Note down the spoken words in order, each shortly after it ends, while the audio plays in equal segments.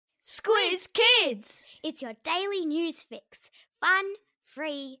Squiz Kids! It's your daily news fix. Fun,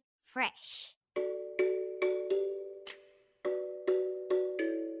 free, fresh.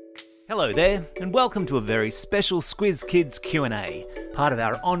 Hello there, and welcome to a very special Squiz Kids Q&A, part of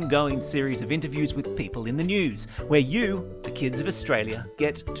our ongoing series of interviews with people in the news, where you, the kids of Australia,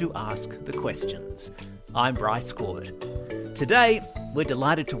 get to ask the questions. I'm Bryce Claude. Today, we're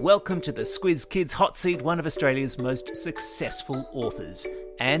delighted to welcome to the Squiz Kids Hot Seat one of Australia's most successful authors,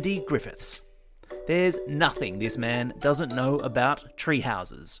 Andy Griffiths. There's nothing this man doesn't know about tree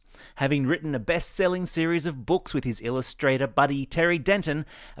houses, having written a best-selling series of books with his illustrator buddy Terry Denton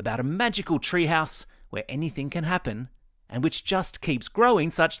about a magical treehouse where anything can happen and which just keeps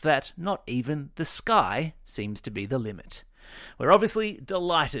growing such that not even the sky seems to be the limit. We're obviously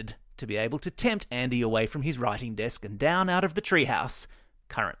delighted to be able to tempt Andy away from his writing desk and down out of the treehouse,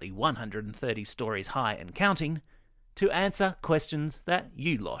 currently 130 stories high and counting, to answer questions that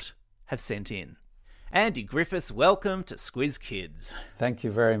you lot have sent in. Andy Griffiths, welcome to Squiz Kids. Thank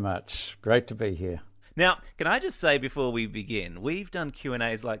you very much. Great to be here. Now, can I just say before we begin, we've done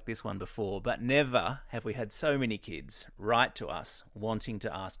Q&As like this one before, but never have we had so many kids write to us wanting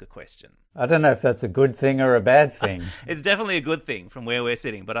to ask a question. I don't know if that's a good thing or a bad thing. It's definitely a good thing from where we're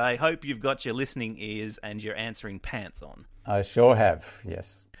sitting, but I hope you've got your listening ears and your answering pants on. I sure have,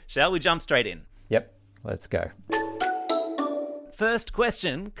 yes. Shall we jump straight in? Yep, let's go. First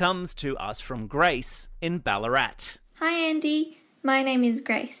question comes to us from Grace in Ballarat. Hi Andy, my name is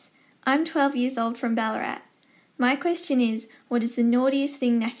Grace. I'm 12 years old from Ballarat. My question is, what is the naughtiest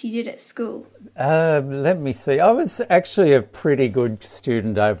thing that you did at school? Let me see. I was actually a pretty good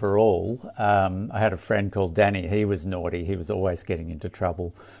student overall. I had a friend called Danny. He was naughty. He was always getting into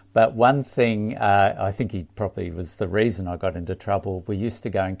trouble. But one thing, I think he probably was the reason I got into trouble, we used to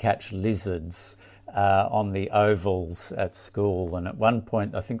go and catch lizards on the ovals at school, and at one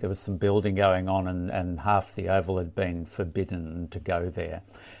point I think there was some building going on and half the oval had been forbidden to go there,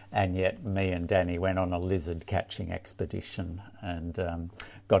 and yet me and Danny went on a lizard catching expedition and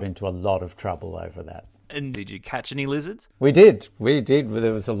got into a lot of trouble over that. And did you catch any lizards? We did.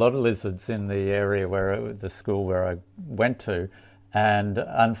 There was a lot of lizards in the area the school where I went to, and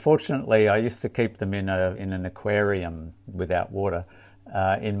unfortunately I used to keep them in an aquarium without water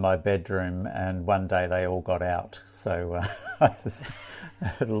in my bedroom, and one day they all got out. So I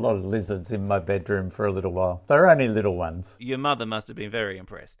had a lot of lizards in my bedroom for a little while. They were only little ones. Your mother must have been very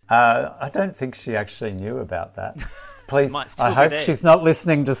impressed. I don't think she actually knew about that. Please, I hope there. She's not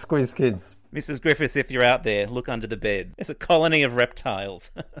listening to Squiz Kids. Mrs. Griffiths, if you're out there, look under the bed. There's a colony of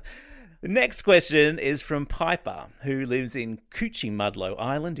reptiles. The next question is from Piper, who lives in Coochiemudlo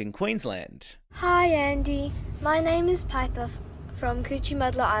Island in Queensland. Hi Andy, my name is Piper from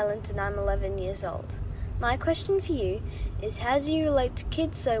Coochiemudlo Island and I'm 11 years old. My question for you is, how do you relate to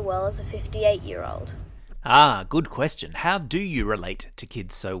kids so well as a 58-year-old? Good question. How do you relate to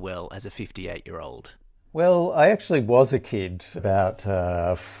kids so well as a 58-year-old? Well, I actually was a kid about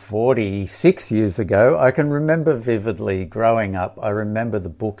 46 years ago. I can remember vividly growing up. I remember the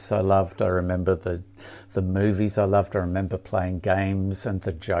books I loved. I remember the movies I loved. I remember playing games and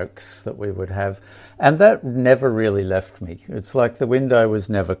the jokes that we would have. And that never really left me. It's like the window was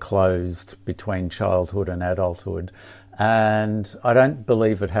never closed between childhood and adulthood. And I don't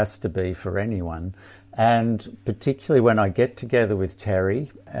believe it has to be for anyone. And particularly when I get together with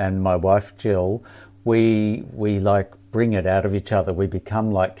Terry and my wife Jill, we like bring it out of each other. We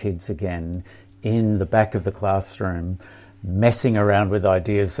become like kids again in the back of the classroom, messing around with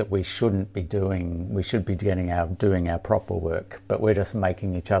ideas that we shouldn't be doing. We should be doing our proper work, but we're just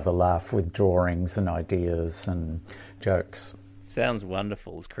making each other laugh with drawings and ideas and jokes. Sounds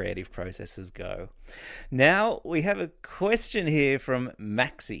wonderful as creative processes go. Now we have a question here from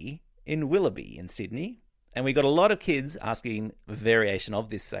Maxie in Willoughby in Sydney, and we got a lot of kids asking a variation of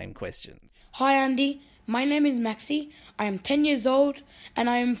this same question. Hi Andy, my name is Maxie. I am 10 years old and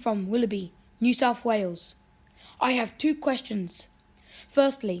I am from Willoughby, New South Wales. I have two questions.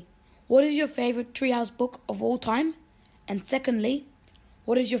 Firstly, what is your favourite treehouse book of all time? And secondly,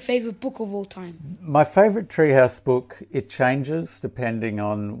 what is your favourite book of all time? My favourite treehouse book, it changes depending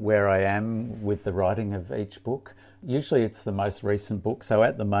on where I am with the writing of each book. Usually it's the most recent book, so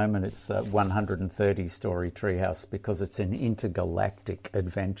at the moment it's the 130-story treehouse because it's an intergalactic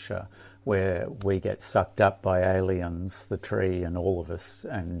adventure where we get sucked up by aliens, the tree and all of us,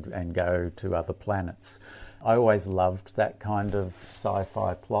 and go to other planets. I always loved that kind of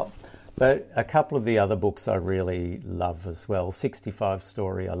sci-fi plot. But a couple of the other books I really love as well. 65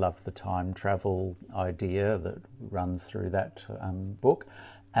 Story, I love the time travel idea that runs through that book.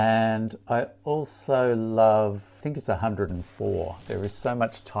 And I also love, I think it's 104. There is so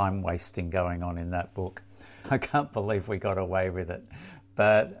much time wasting going on in that book. I can't believe we got away with it.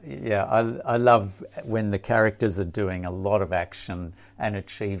 But yeah, I love when the characters are doing a lot of action and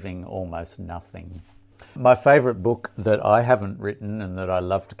achieving almost nothing. My favourite book that I haven't written and that I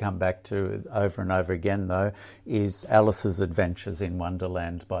love to come back to over and over again, though, is Alice's Adventures in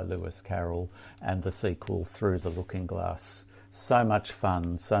Wonderland by Lewis Carroll and the sequel Through the Looking Glass. So much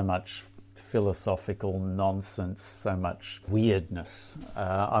fun, so much philosophical nonsense, so much weirdness.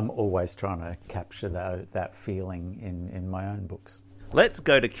 I'm always trying to capture that feeling in my own books. Let's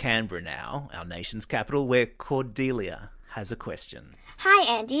go to Canberra now, our nation's capital, where Cordelia has a question.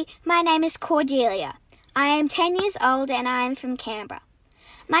 Hi Andy, my name is Cordelia. I am 10 years old and I am from Canberra.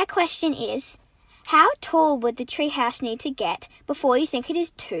 My question is, how tall would the treehouse need to get before you think it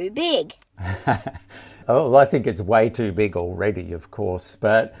is too big? Oh, I think it's way too big already, of course,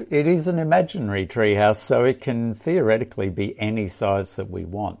 but it is an imaginary treehouse, so it can theoretically be any size that we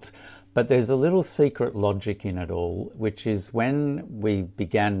want. But there's a little secret logic in it all, which is when we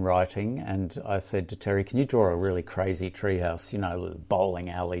began writing, and I said to Terry, can you draw a really crazy treehouse, with bowling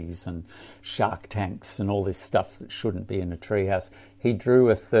alleys and shark tanks and all this stuff that shouldn't be in a treehouse? He drew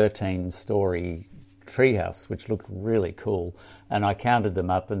a 13-storey treehouse, which looked really cool. And I counted them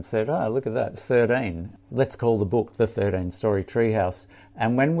up and said, oh, look at that, 13. Let's call the book The 13-Storey Treehouse.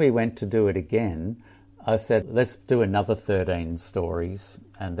 And when we went to do it again, I said, let's do another 13 stories,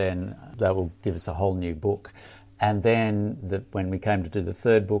 and then that will give us a whole new book. And then when we came to do the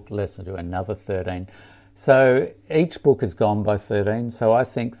third book, let's do another 13. So each book has gone by 13, so I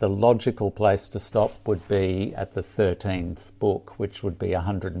think the logical place to stop would be at the 13th book, which would be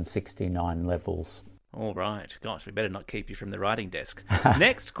 169 levels. All right. Gosh, we better not keep you from the writing desk.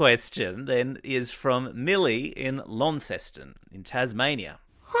 Next question, then, is from Millie in Launceston in Tasmania.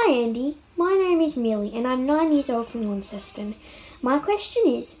 Hi Andy, my name is Millie and I'm 9 years old from Launceston. My question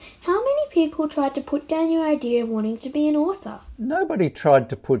is, how many people tried to put down your idea of wanting to be an author? Nobody tried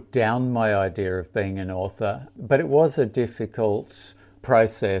to put down my idea of being an author, but it was a difficult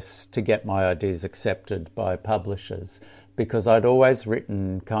process to get my ideas accepted by publishers because I'd always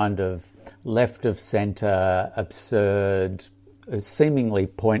written kind of left of centre, absurd, seemingly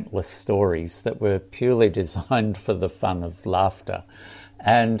pointless stories that were purely designed for the fun of laughter.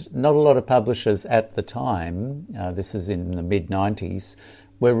 And not a lot of publishers at the time, this is in the mid-90s,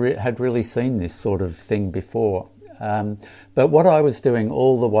 had really seen this sort of thing before. But what I was doing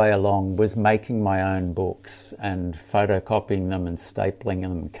all the way along was making my own books and photocopying them and stapling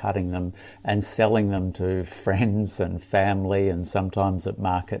them and cutting them and selling them to friends and family and sometimes at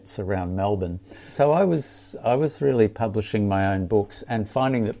markets around Melbourne. So I was really publishing my own books and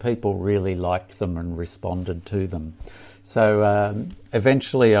finding that people really liked them and responded to them. So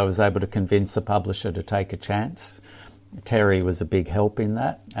eventually I was able to convince a publisher to take a chance. Terry was a big help in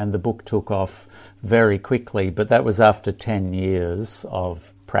that, and the book took off very quickly, but that was after 10 years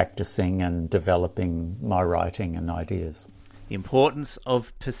of practicing and developing my writing and ideas. The importance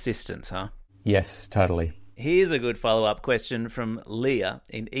of persistence, huh? Yes, totally. Here's a good follow-up question from Leah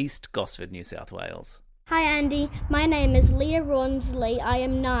in East Gosford, New South Wales. Hi Andy, my name is Leah Rawnsley. I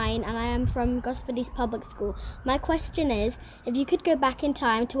am 9 and I am from Gosford East Public School. My question is, if you could go back in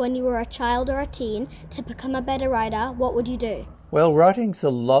time to when you were a child or a teen to become a better writer, what would you do? Well, writing's a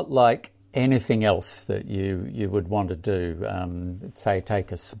lot like anything else that you would want to do. Say,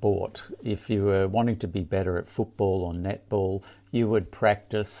 take a sport. If you were wanting to be better at football or netball, you would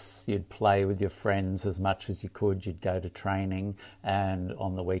practice, you'd play with your friends as much as you could, you'd go to training, and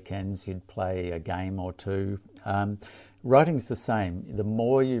on the weekends you'd play a game or two. Writing's the same. The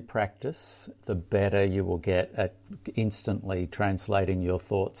more you practice, the better you will get at instantly translating your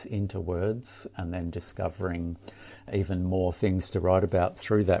thoughts into words and then discovering even more things to write about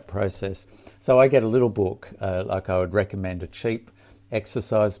through that process. So I get a little book, like I would recommend a cheap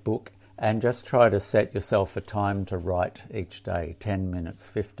exercise book, and just try to set yourself a time to write each day, 10 minutes,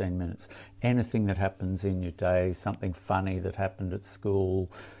 15 minutes, anything that happens in your day, something funny that happened at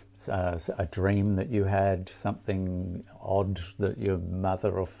school, a dream that you had, something odd that your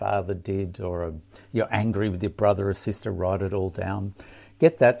mother or father did, or you're angry with your brother or sister, write it all down.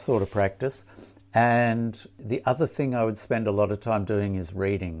 Get that sort of practice. And the other thing I would spend a lot of time doing is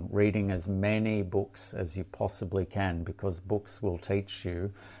reading as many books as you possibly can, because books will teach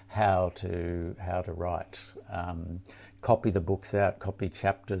you how to write. Copy the books out, copy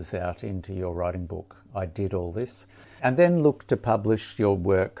chapters out into your writing book. I did all this. And then look to publish your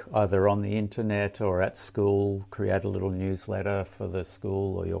work either on the internet or at school, create a little newsletter for the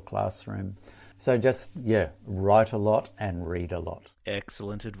school or your classroom. So just, write a lot and read a lot.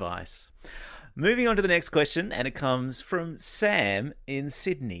 Excellent advice. Moving on to the next question, and it comes from Sam in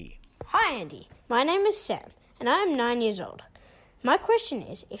Sydney. Hi Andy, my name is Sam and I am 9 years old. My question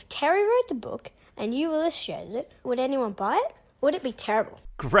is, if Terry wrote the book and you illustrated it, would anyone buy it? Would it be terrible?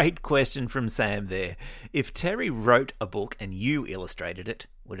 Great question from Sam there. If Terry wrote a book and you illustrated it,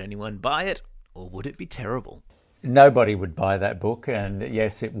 would anyone buy it or would it be terrible? Nobody would buy that book, and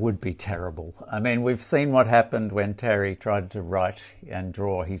yes, it would be terrible. I mean, we've seen what happened when Terry tried to write and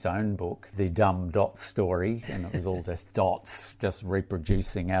draw his own book, The Dumb Dot Story, and it was all just dots, just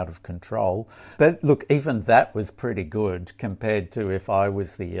reproducing out of control. But look, even that was pretty good compared to if I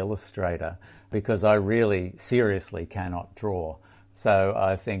was the illustrator, because I really seriously cannot draw. So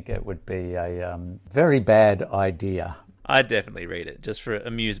I think it would be a very bad idea. I'd definitely read it, just for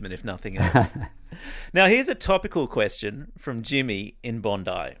amusement, if nothing else. Now, here's a topical question from Jimmy in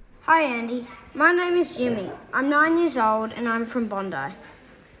Bondi. Hi Andy, my name is Jimmy. I'm 9 years old and I'm from Bondi.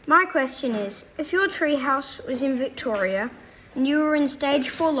 My question is, if your treehouse was in Victoria and you were in stage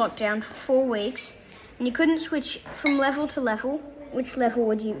 4 lockdown for 4 weeks and you couldn't switch from level to level, which level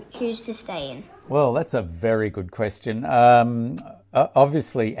would you choose to stay in? Well, that's a very good question.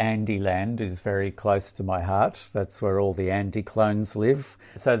 Obviously, Andyland is very close to my heart. That's where all the Andy clones live.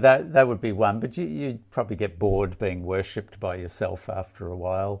 So that would be one, but you'd probably get bored being worshipped by yourself after a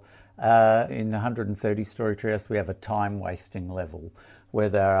while. In 130 Story Treehouse, we have a time-wasting level where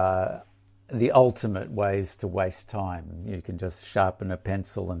there are the ultimate ways to waste time. You can just sharpen a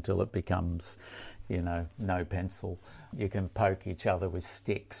pencil until it becomes, no pencil. You can poke each other with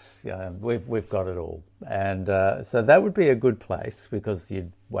sticks. We've got it all. And so that would be a good place because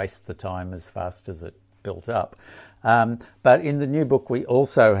you'd waste the time as fast as it built up. But in the new book, we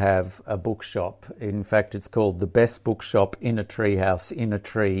also have a bookshop. In fact, it's called The Best Bookshop in a Treehouse, in a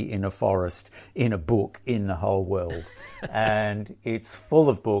Tree, in a Forest, in a Book, in the Whole World. And it's full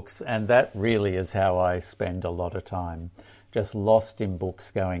of books, and that really is how I spend a lot of time. Just lost in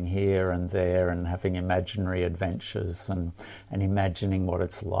books, going here and there and having imaginary adventures and imagining what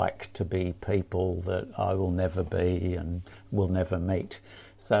it's like to be people that I will never be and will never meet.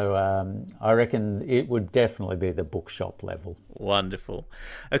 So I reckon it would definitely be the bookshop level. Wonderful.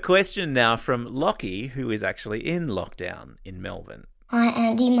 A question now from Lockie, who is actually in lockdown in Melbourne. Hi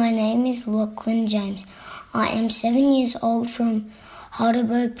Andy, my name is Lachlan James. I am 7 years old from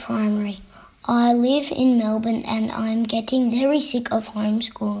Heidelberg Primary. I live in Melbourne and I'm getting very sick of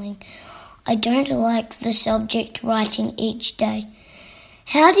homeschooling. I don't like the subject writing each day.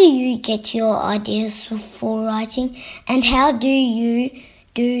 How do you get your ideas for writing and how do you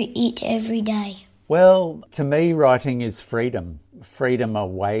do it every day? Well, to me, writing is freedom. Freedom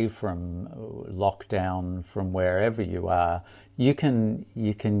away from lockdown, from wherever you are. You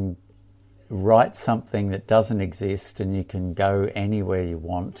can write something that doesn't exist and you can go anywhere you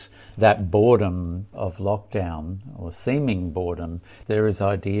want. That boredom of lockdown, or seeming boredom, there is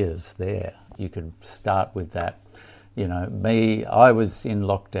ideas there. You could start with that. I was in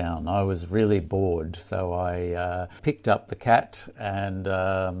lockdown. I was really bored, so I picked up the cat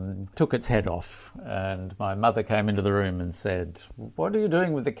and took its head off. And my mother came into the room and said, "What are you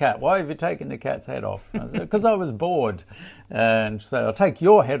doing with the cat? Why have you taken the cat's head off?" And I said, "Because I was bored." And so, "I'll take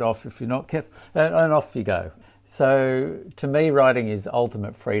your head off if you're not careful." And off you go. So to me, writing is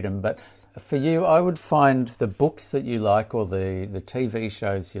ultimate freedom. But for you, I would find the books that you like or the TV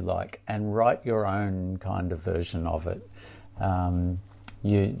shows you like and write your own kind of version of it.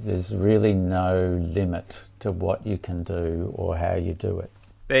 There's really no limit to what you can do or how you do it.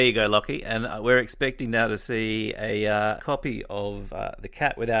 There you go, Lockie. And we're expecting now to see a copy of The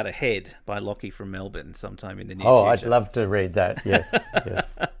Cat Without a Head by Lockie from Melbourne sometime in the near future. Oh, I'd love to read that, yes.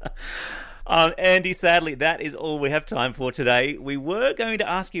 Yes. Andy, sadly, that is all we have time for today. We were going to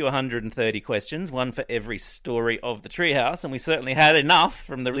ask you 130 questions, one for every story of the Treehouse, and we certainly had enough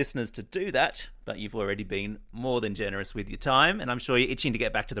from the listeners to do that, but you've already been more than generous with your time, and I'm sure you're itching to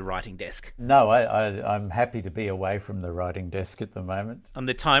get back to the writing desk. No, I'm happy to be away from the writing desk at the moment. On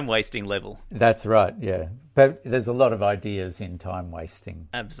the time-wasting level. That's right, yeah. But there's a lot of ideas in time wasting.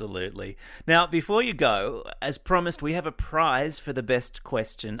 Absolutely. Now, before you go, as promised, we have a prize for the best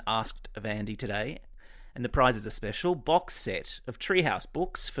question asked of Andy today. And the prize is a special box set of Treehouse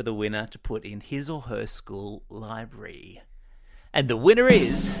books for the winner to put in his or her school library. And the winner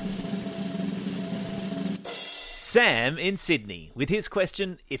is Sam in Sydney, with his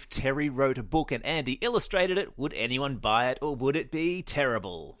question, if Terry wrote a book and Andy illustrated it, would anyone buy it or would it be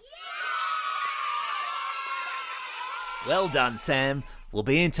terrible? Well done, Sam. We'll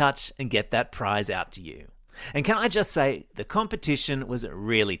be in touch and get that prize out to you. And can I just say, the competition was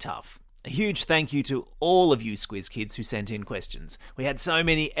really tough. A huge thank you to all of you Squiz Kids who sent in questions. We had so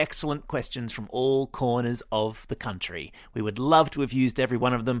many excellent questions from all corners of the country. We would love to have used every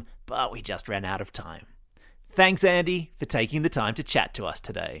one of them, but we just ran out of time. Thanks, Andy, for taking the time to chat to us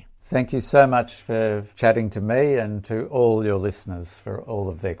today. Thank you so much for chatting to me and to all your listeners for all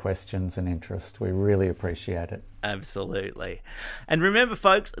of their questions and interest. We really appreciate it. Absolutely. And remember,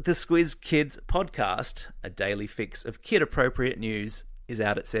 folks, the Squiz Kids podcast, a daily fix of kid-appropriate news, is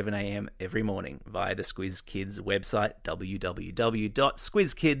out at 7 a.m. every morning via the Squiz Kids website,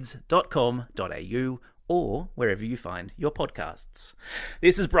 www.squizkids.com.au, or wherever you find your podcasts.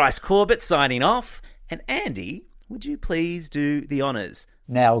 This is Bryce Corbett signing off. And Andy, would you please do the honours?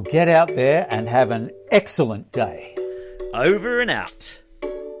 Now get out there and have an excellent day. Over and out.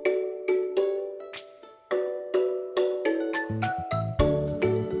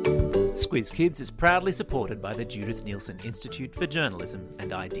 Squiz Kids is proudly supported by the Judith Neilson Institute for Journalism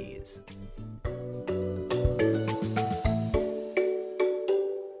and Ideas.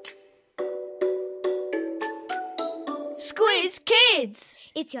 Squiz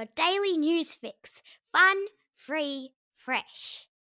Kids! It's your daily news fix. Fun, free, fresh.